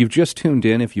 If you've just tuned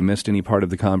in, if you missed any part of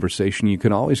the conversation, you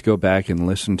can always go back and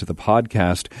listen to the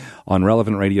podcast on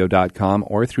relevantradio.com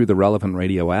or through the Relevant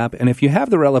Radio app. And if you have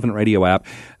the Relevant Radio app,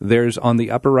 there's on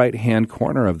the upper right-hand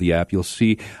corner of the app, you'll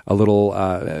see a little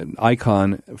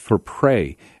icon for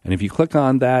pray. And if you click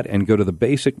on that and go to the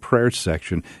basic prayer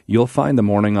section, you'll find the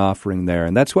morning offering there.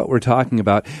 And that's what we're talking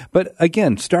about. But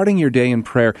again, starting your day in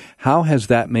prayer, how has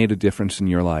that made a difference in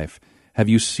your life? Have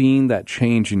you seen that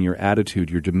change in your attitude,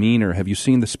 your demeanor? Have you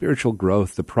seen the spiritual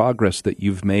growth, the progress that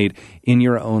you've made in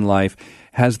your own life?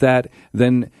 Has that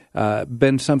then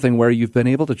been something where you've been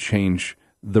able to change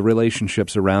the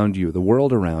relationships around you, the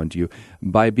world around you,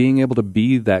 by being able to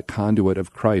be that conduit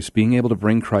of Christ, being able to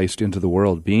bring Christ into the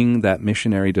world, being that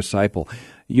missionary disciple?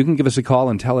 You can give us a call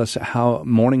and tell us how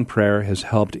morning prayer has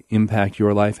helped impact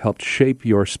your life, helped shape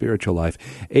your spiritual life.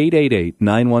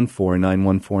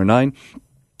 888-914-9149.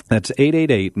 That's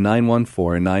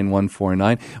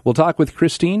 888-914-9149. We'll talk with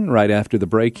Christine right after the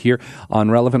break here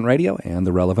on Relevant Radio and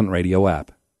the Relevant Radio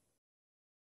app.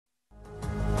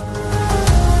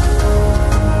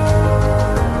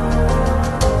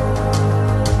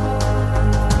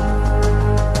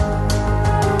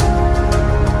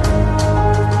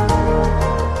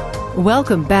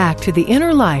 Welcome back to The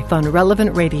Inner Life on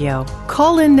Relevant Radio.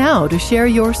 Call in now to share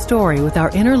your story with our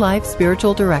Inner Life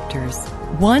spiritual directors.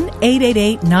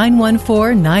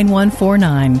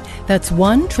 1-888-914-9149. That's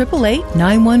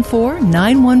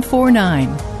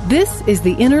 1-888-914-9149. This is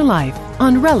The Inner Life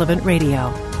on Relevant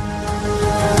Radio.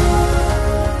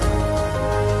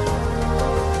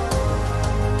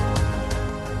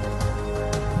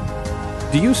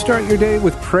 Do you start your day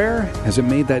with prayer? Has it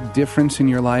made that difference in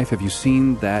your life? Have you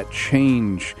seen that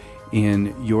change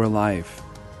in your life?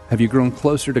 Have you grown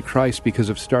closer to Christ because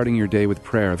of starting your day with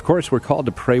prayer? Of course, we're called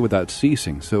to pray without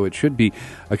ceasing, so it should be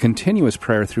a continuous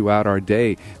prayer throughout our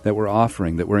day that we're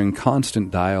offering, that we're in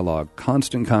constant dialogue,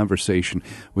 constant conversation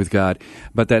with God.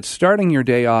 But that starting your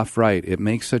day off right, it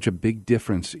makes such a big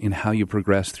difference in how you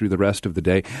progress through the rest of the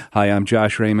day. Hi, I'm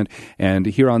Josh Raymond, and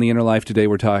here on The Inner Life today,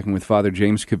 we're talking with Father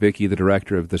James Kubicki, the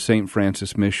director of the St.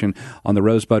 Francis Mission on the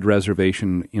Rosebud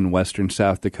Reservation in western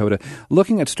South Dakota,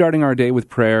 looking at starting our day with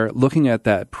prayer, looking at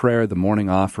that prayer, the morning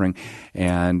offering,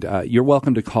 and you're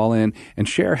welcome to call in and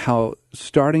share how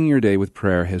starting your day with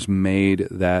prayer has made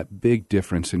that big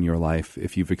difference in your life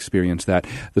if you've experienced that.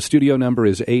 The studio number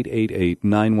is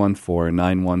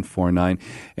 888-914-9149.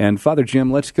 And Father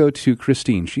Jim, let's go to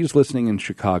Christine. She's listening in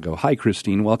Chicago. Hi,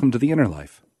 Christine. Welcome to The Inner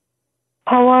Life.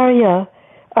 How are you?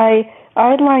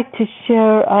 I'd like to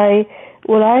share,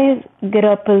 when I get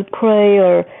up and pray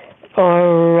or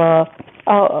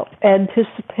I'll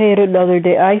anticipate another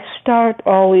day, I start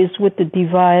always with the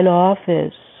divine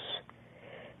office.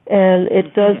 And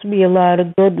it does me a lot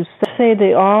of good to say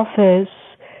the office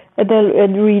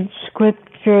and read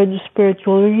scripture and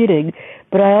spiritual reading.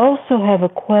 But I also have a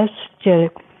question.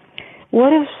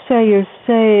 What if, say, you're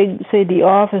saying, the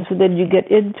office, and then you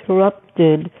get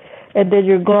interrupted, and then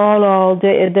you're gone all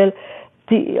day, and then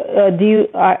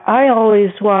I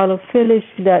always want to finish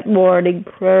that morning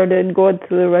prayer and then go into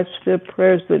the rest of the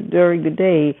prayers during the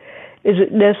day. Is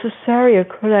it necessary, or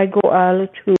could I go on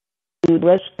to the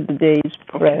rest of the day's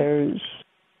prayers?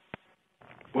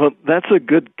 Well, that's a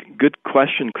good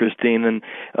question, Christine. And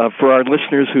for our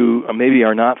listeners who maybe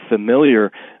are not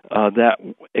familiar, that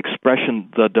expression,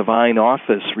 the divine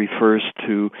office, refers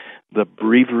to the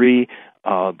breviary,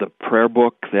 the prayer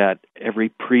book that every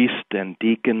priest and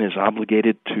deacon is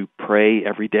obligated to pray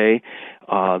every day,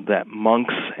 that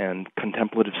monks and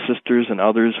contemplative sisters and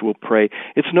others will pray.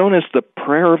 It's known as the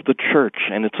prayer of the church,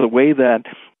 and it's a way that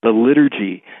the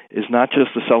liturgy is not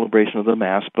just the celebration of the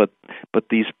Mass, but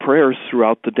these prayers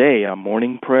throughout the day, a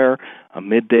morning prayer, a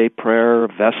midday prayer,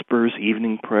 Vespers,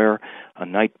 evening prayer, a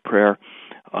night prayer.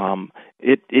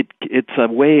 It's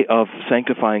a way of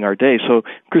sanctifying our day. So,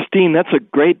 Christine, that's a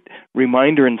great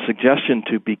reminder and suggestion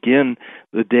to begin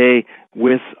the day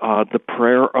with the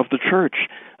prayer of the church,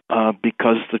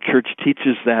 because the church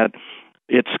teaches that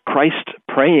it's Christ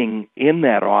praying in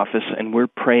that office, and we're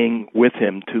praying with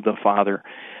him to the Father,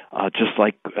 just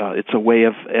like it's a way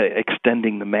of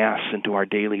extending the Mass into our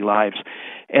daily lives.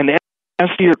 And as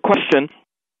to your question,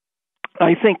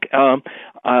 I think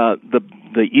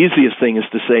the easiest thing is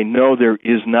to say, no, there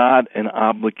is not an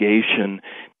obligation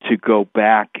to go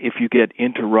back if you get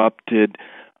interrupted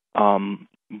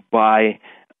by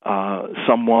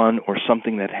someone or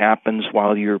something that happens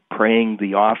while you're praying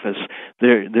the office.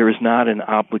 There is not an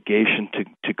obligation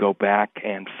to go back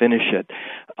and finish it.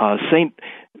 Saint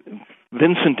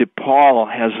Vincent de Paul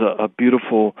has a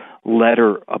beautiful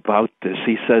letter about this.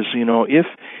 He says, if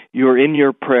you're in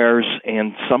your prayers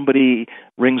and somebody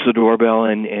rings the doorbell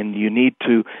and you need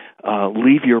to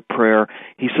leave your prayer,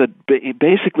 he said,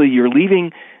 basically you're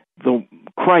leaving the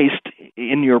Christ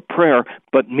in your prayer,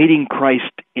 but meeting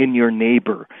Christ in your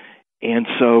neighbor. And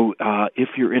so if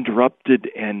you're interrupted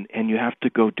and you have to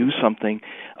go do something,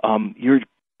 you're,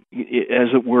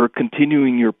 as it were,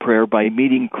 continuing your prayer by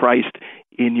meeting Christ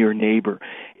in your neighbor.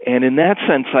 And in that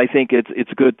sense, I think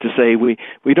it's good to say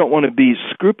we don't want to be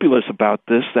scrupulous about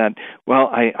this, that, well,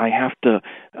 I have to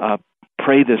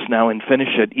pray this now and finish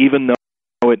it, even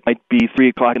though it might be 3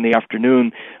 o'clock in the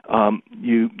afternoon,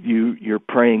 you're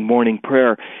praying morning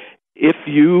prayer. If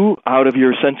you, out of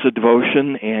your sense of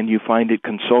devotion, and you find it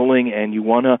consoling and you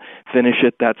want to finish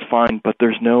it, that's fine, but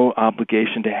there's no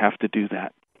obligation to have to do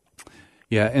that.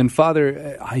 Yeah, and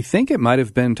Father, I think it might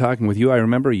have been talking with you. I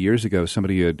remember years ago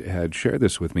somebody had shared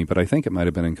this with me, but I think it might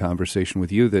have been in conversation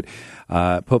with you that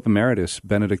Pope Emeritus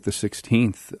Benedict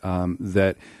XVI,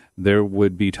 that there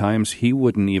would be times he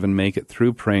wouldn't even make it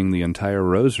through praying the entire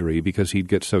rosary because he'd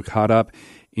get so caught up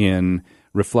in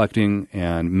reflecting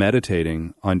and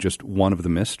meditating on just one of the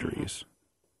mysteries.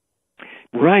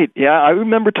 Right. Yeah, I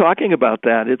remember talking about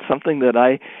that. It's something that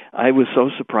I was so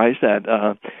surprised at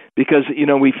because,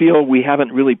 we feel we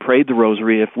haven't really prayed the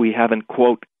rosary if we haven't,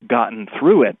 quote, gotten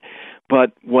through it.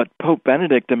 But what Pope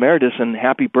Benedict Emeritus, and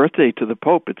happy birthday to the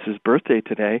Pope, it's his birthday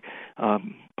today,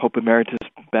 Pope Emeritus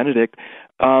Benedict,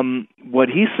 what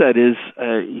he said is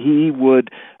he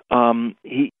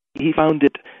found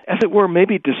it, as it were,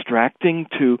 maybe distracting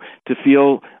to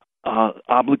feel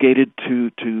obligated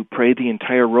to pray the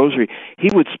entire rosary. He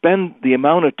would spend the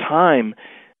amount of time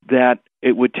that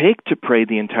it would take to pray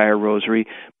the entire rosary,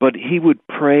 but he would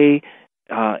pray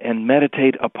and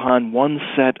meditate upon one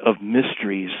set of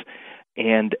mysteries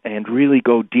and really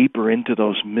go deeper into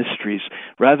those mysteries.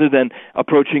 Rather than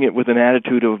approaching it with an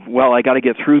attitude of, well, I got to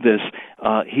get through this,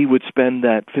 he would spend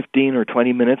that 15 or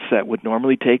 20 minutes that would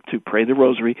normally take to pray the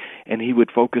rosary, and he would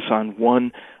focus on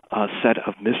one set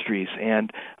of mysteries.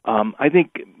 And I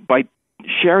think by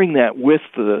sharing that with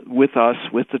us,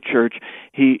 with the church,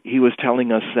 he was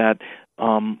telling us that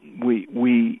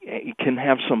we can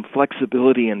have some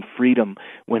flexibility and freedom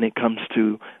when it comes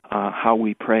to how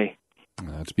we pray.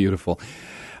 That's beautiful.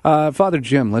 Father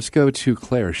Jim, let's go to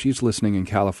Claire. She's listening in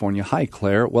California. Hi,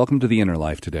 Claire. Welcome to the Inner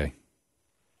Life today.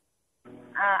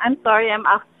 I'm sorry, I'm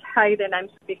outside and I'm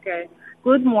speaker.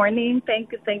 Good morning.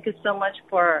 Thank you so much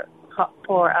for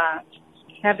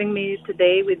having me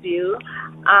today with you.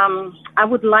 I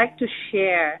would like to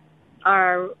share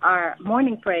our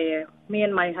morning prayer. Me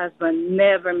and my husband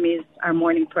never miss our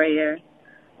morning prayer.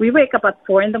 We wake up at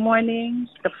 4 in the morning.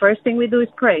 The first thing we do is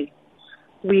pray.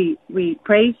 We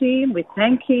praise him, we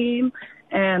thank him,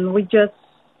 and we just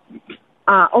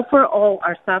offer all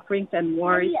our sufferings and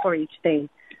worries for each day.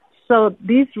 So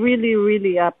this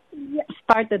really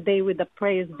start the day with the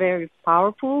prayer is very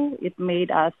powerful. It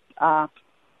made us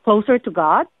closer to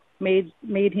God, made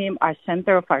him our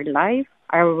center of our life,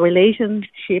 our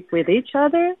relationship with each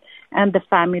other, and the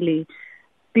family.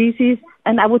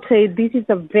 I would say this is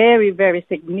a very, very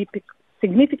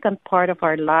significant part of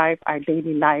our life, our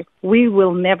daily life. We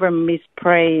will never miss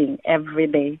praying every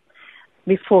day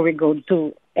before we go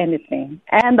do anything.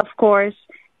 And, of course,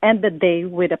 end the day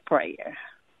with a prayer.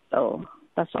 So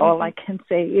that's all I can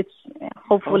say. It's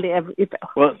hopefully if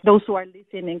those who are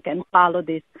listening can follow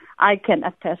this, I can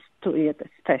attest to it,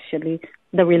 especially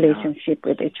the relationship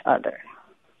with each other.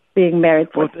 Being married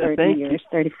for 30 years,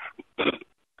 30.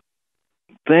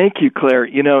 Thank you, Claire.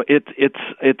 You know, it's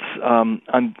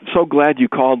I'm so glad you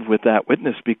called with that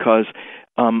witness, because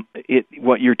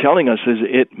what you're telling us is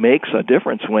it makes a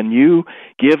difference when you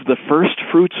give the first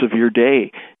fruits of your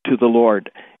day to the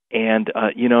Lord. And,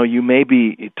 you may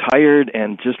be tired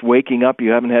and just waking up,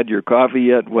 you haven't had your coffee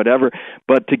yet, whatever,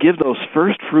 but to give those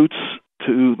first fruits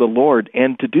to the Lord,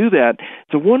 and to do that,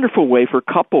 it's a wonderful way for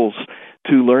couples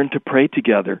to learn to pray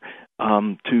together,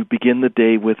 to begin the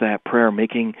day with that prayer,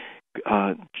 making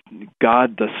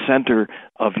God the center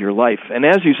of your life. And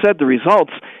as you said, the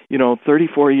results,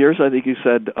 34 years, I think you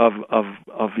said,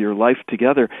 of your life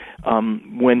together,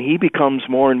 when He becomes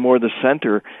more and more the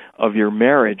center of your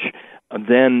marriage,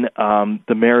 then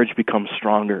the marriage becomes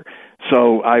stronger.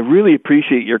 So I really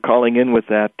appreciate your calling in with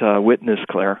that witness,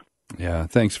 Claire. Yeah,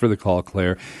 thanks for the call,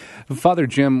 Claire. Father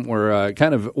Jim, we're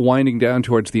kind of winding down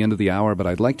towards the end of the hour, but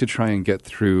I'd like to try and get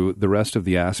through the rest of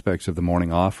the aspects of the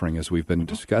morning offering as we've been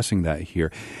discussing that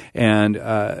here. And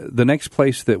the next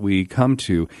place that we come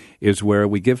to is where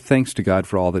we give thanks to God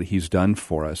for all that He's done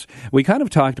for us. We kind of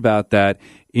talked about that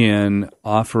in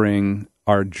offering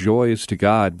our joys to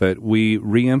God, but we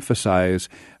reemphasize,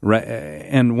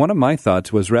 and one of my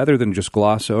thoughts was, rather than just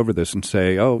gloss over this and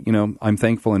say, I'm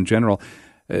thankful in general,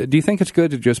 do you think it's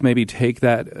good to just maybe take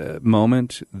that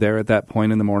moment there at that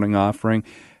point in the morning offering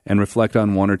and reflect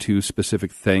on one or two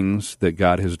specific things that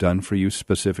God has done for you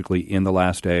specifically in the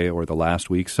last day or the last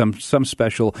week, some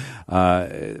special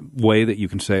way that you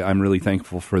can say, I'm really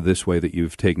thankful for this way that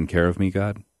you've taken care of me,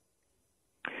 God?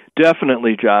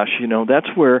 Definitely, Josh.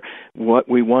 That's where what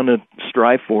we want to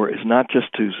strive for is not just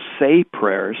to say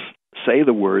prayers, say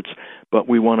the words, but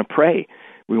we want to pray.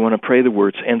 We want to pray the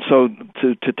words. And so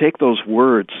to take those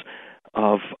words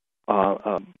of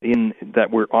in that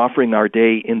we're offering our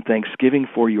day in thanksgiving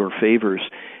for your favors,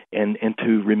 and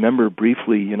to remember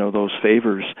briefly, those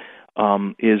favors,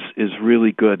 is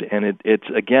really good. And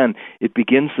it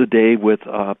begins the day with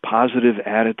a positive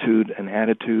attitude, an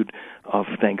attitude of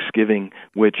thanksgiving,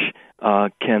 which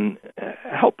can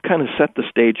help kind of set the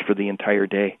stage for the entire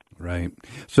day. Right.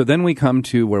 So then we come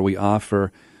to where we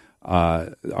offer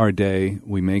our day.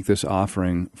 We make this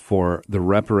offering for the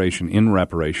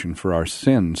reparation for our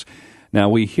sins. Now,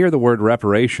 we hear the word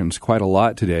reparations quite a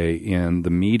lot today in the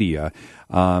media,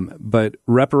 but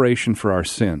reparation for our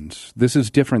sins, this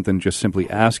is different than just simply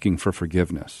asking for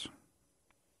forgiveness.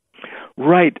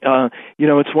 Right.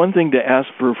 It's one thing to ask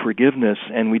for forgiveness,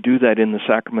 and we do that in the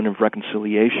sacrament of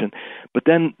reconciliation, but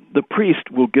then the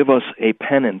priest will give us a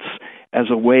penance as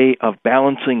a way of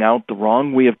balancing out the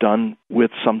wrong we have done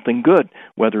with something good,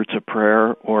 whether it's a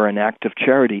prayer or an act of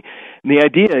charity. And the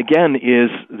idea, again, is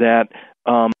that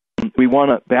we want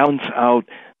to balance out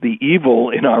the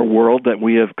evil in our world that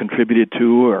we have contributed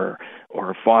to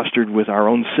or fostered with our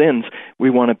own sins. We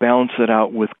want to balance it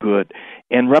out with good.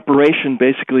 And reparation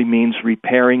basically means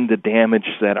repairing the damage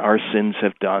that our sins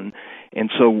have done. And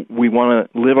so we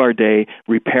want to live our day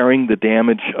repairing the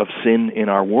damage of sin in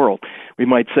our world. We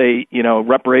might say,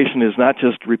 reparation is not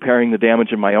just repairing the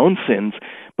damage of my own sins,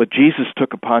 but Jesus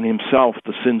took upon Himself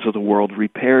the sins of the world,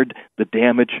 repaired the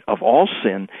damage of all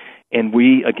sin. And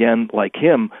we, again, like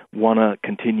Him, want to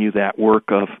continue that work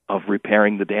of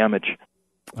repairing the damage.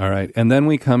 All right. And then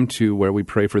we come to where we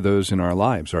pray for those in our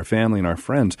lives, our family and our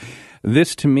friends.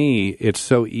 This, to me, it's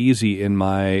so easy in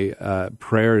my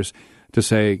prayers to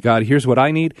say, God, here's what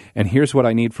I need, and here's what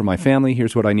I need for my family,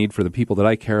 here's what I need for the people that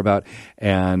I care about.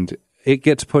 And it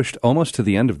gets pushed almost to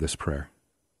the end of this prayer.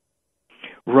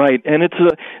 Right, and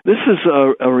this is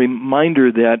a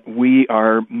reminder that we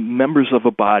are members of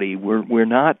a body. We're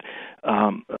not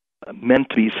meant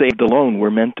to be saved alone.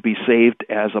 We're meant to be saved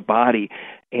as a body.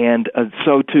 And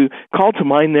so to call to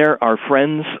mind there our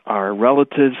friends, our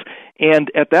relatives,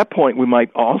 and at that point we might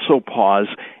also pause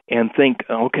and think,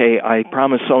 okay, I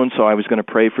promised so-and-so I was going to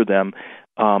pray for them,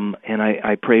 and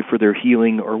I pray for their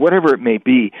healing, or whatever it may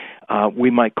be.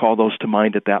 We might call those to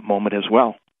mind at that moment as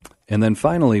well. And then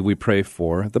finally, we pray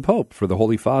for the Pope, for the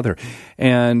Holy Father.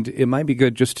 And it might be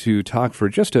good just to talk for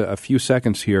just a few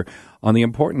seconds here on the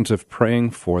importance of praying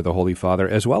for the Holy Father,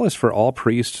 as well as for all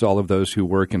priests, all of those who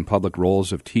work in public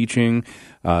roles of teaching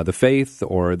the faith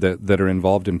or that are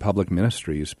involved in public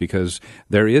ministries, because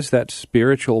there is that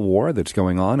spiritual war that's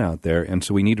going on out there. And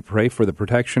so we need to pray for the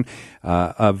protection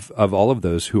of all of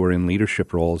those who are in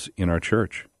leadership roles in our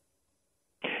church.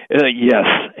 Yes,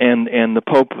 and the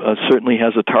Pope certainly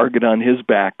has a target on his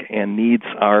back and needs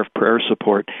our prayer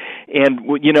support. And,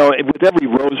 with every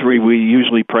rosary, we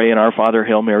usually pray in Our Father,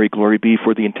 Hail Mary, Glory be,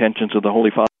 for the intentions of the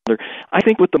Holy Father. I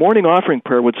think with the morning offering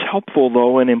prayer, what's helpful,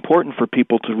 though, and important for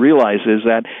people to realize is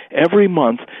that every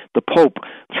month the Pope,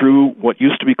 through what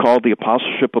used to be called the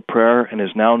Apostleship of Prayer and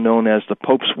is now known as the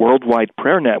Pope's Worldwide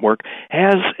Prayer Network,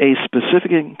 has a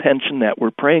specific intention that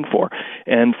we're praying for.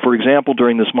 And, for example,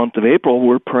 during this month of April,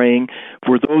 we're praying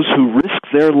for those who risk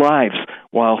their lives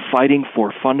while fighting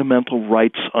for fundamental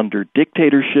rights under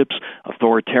dictatorships,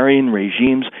 authoritarian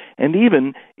regimes, and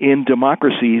even in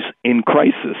democracies in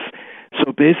crisis.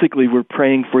 So basically, we're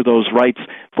praying for those rights,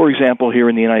 for example, here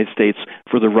in the United States,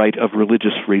 for the right of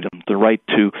religious freedom, the right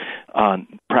to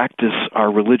practice our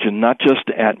religion, not just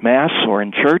at Mass or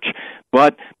in church,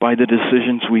 but by the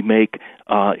decisions we make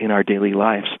in our daily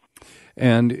lives.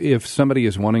 And if somebody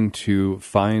is wanting to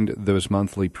find those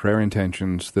monthly prayer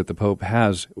intentions that the Pope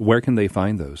has, where can they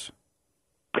find those?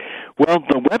 Well,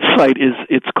 the website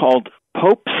it's called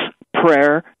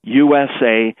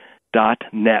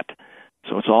popesprayerusa.net.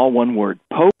 So it's all one word,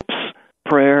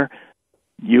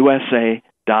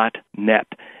 popesprayerusa.net.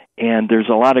 And there's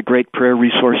a lot of great prayer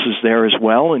resources there as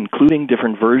well, including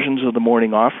different versions of the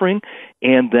morning offering,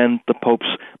 and then the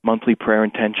Pope's monthly prayer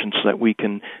intentions so that we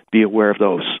can be aware of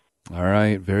those. All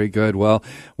right, very good. Well,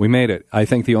 we made it. I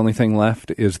think the only thing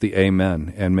left is the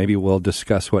amen, and maybe we'll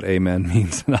discuss what amen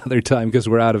means another time because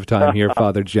we're out of time here,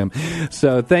 Father Jim.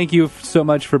 So thank you so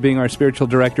much for being our spiritual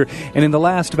director. And in the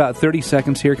last about 30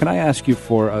 seconds here, can I ask you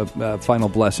for a final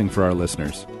blessing for our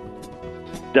listeners?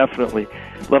 Definitely.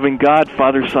 Loving God,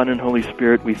 Father, Son, and Holy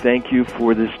Spirit, we thank you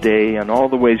for this day and all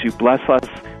the ways you bless us.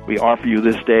 We offer you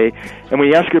this day, and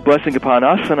we ask your blessing upon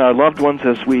us and our loved ones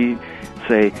as we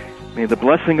say, may the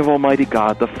blessing of Almighty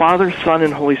God, the Father, Son,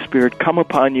 and Holy Spirit come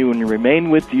upon you and remain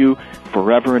with you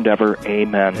forever and ever.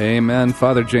 Amen. Amen.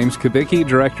 Father James Kubicki,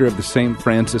 director of the St.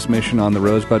 Francis Mission on the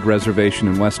Rosebud Reservation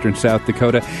in western South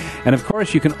Dakota. And, of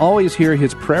course, you can always hear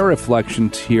his prayer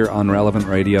reflections here on Relevant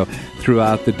Radio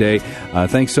throughout the day.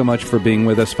 Thanks so much for being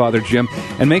with us, Father Jim.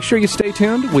 And make sure you stay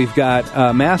tuned. We've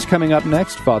got Mass coming up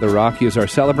next. Father Rocky is our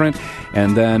celebrant.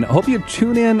 And then hope you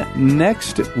tune in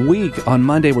next week. On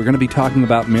Monday, we're going to be talking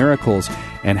about miracles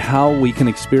and how we can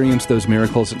experience those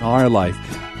miracles in our life.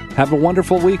 Have a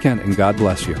wonderful weekend, and God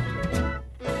bless you.